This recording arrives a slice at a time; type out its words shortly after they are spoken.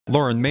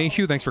Lauren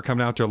Mayhew, thanks for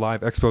coming out to Live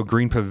Expo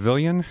Green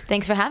Pavilion.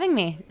 Thanks for having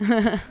me.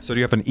 So do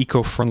you have an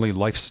eco-friendly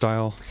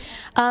lifestyle?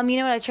 You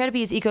know what? I try to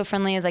be as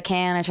eco-friendly as I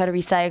can. I try to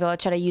recycle. I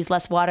try to use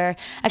less water.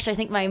 Actually, I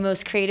think my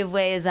most creative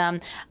way is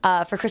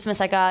for Christmas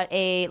I got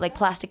a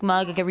plastic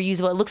mug, like a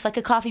reusable. It looks like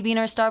a coffee bean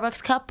or a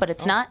Starbucks cup, but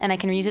it's not, and I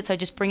can reuse it. So I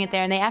just bring it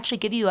there, and they actually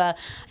give you I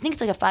think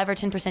it's like a 5 or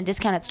 10%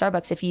 discount at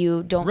Starbucks if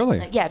you don't.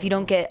 Really? Yeah, if you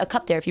don't get a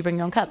cup there, if you bring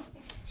your own cup.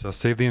 So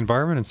save the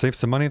environment and save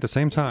some money at the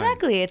same time.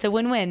 Exactly. It's a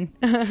win-win.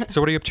 So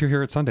what are you up to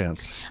here at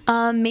Sundance?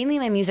 Mainly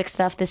my music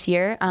stuff this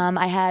year.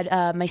 I had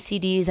my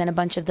CDs and a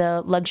bunch of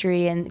the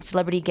luxury and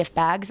celebrity gift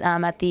bags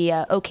at the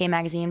OK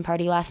Magazine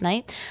party last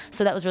night.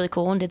 So that was really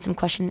cool, and did some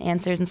question and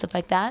answers and stuff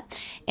like that.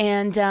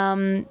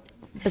 And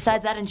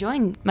besides that,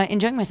 enjoying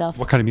myself.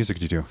 What kind of music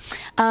do you do?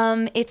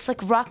 It's like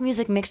rock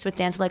music mixed with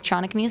dance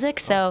electronic music.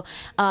 So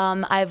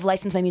I've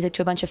licensed my music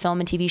to a bunch of film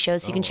and TV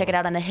shows. So you can check it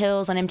out on The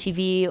Hills, on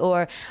MTV,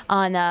 or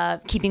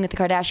on Keeping with the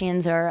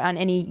Kardashians, or on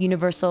any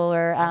Universal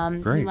or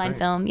Line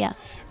film. Yeah.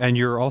 And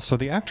you're also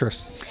the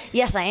actress.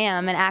 Yes, I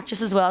am an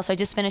actress as well. So I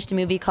just finished a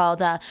movie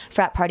called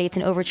Frat. It's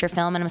an overture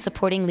film, and I'm a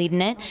supporting lead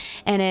in it.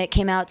 And it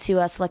came out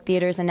to select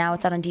theaters, and now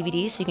it's out on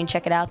DVD, so you can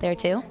check it out there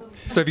too.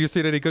 So have you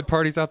seen any good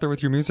parties out there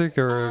with your music?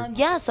 Or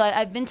yeah, so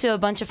I've been to a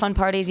bunch of fun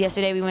parties.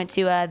 Yesterday we went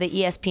to the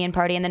ESPN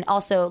party, and then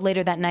also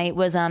later that night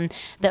was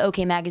the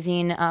OK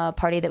Magazine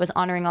party that was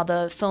honoring all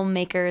the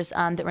filmmakers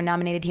that were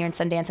nominated here in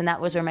Sundance, and that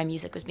was where my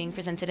music was being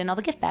presented and all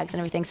the gift bags and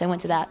everything, so I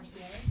went to that.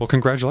 Well,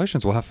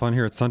 congratulations. We'll have fun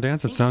here at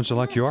Sundance. It sounds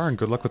like you are, and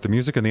good luck with the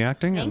music and the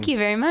acting. Thank you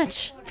very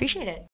much. Appreciate it.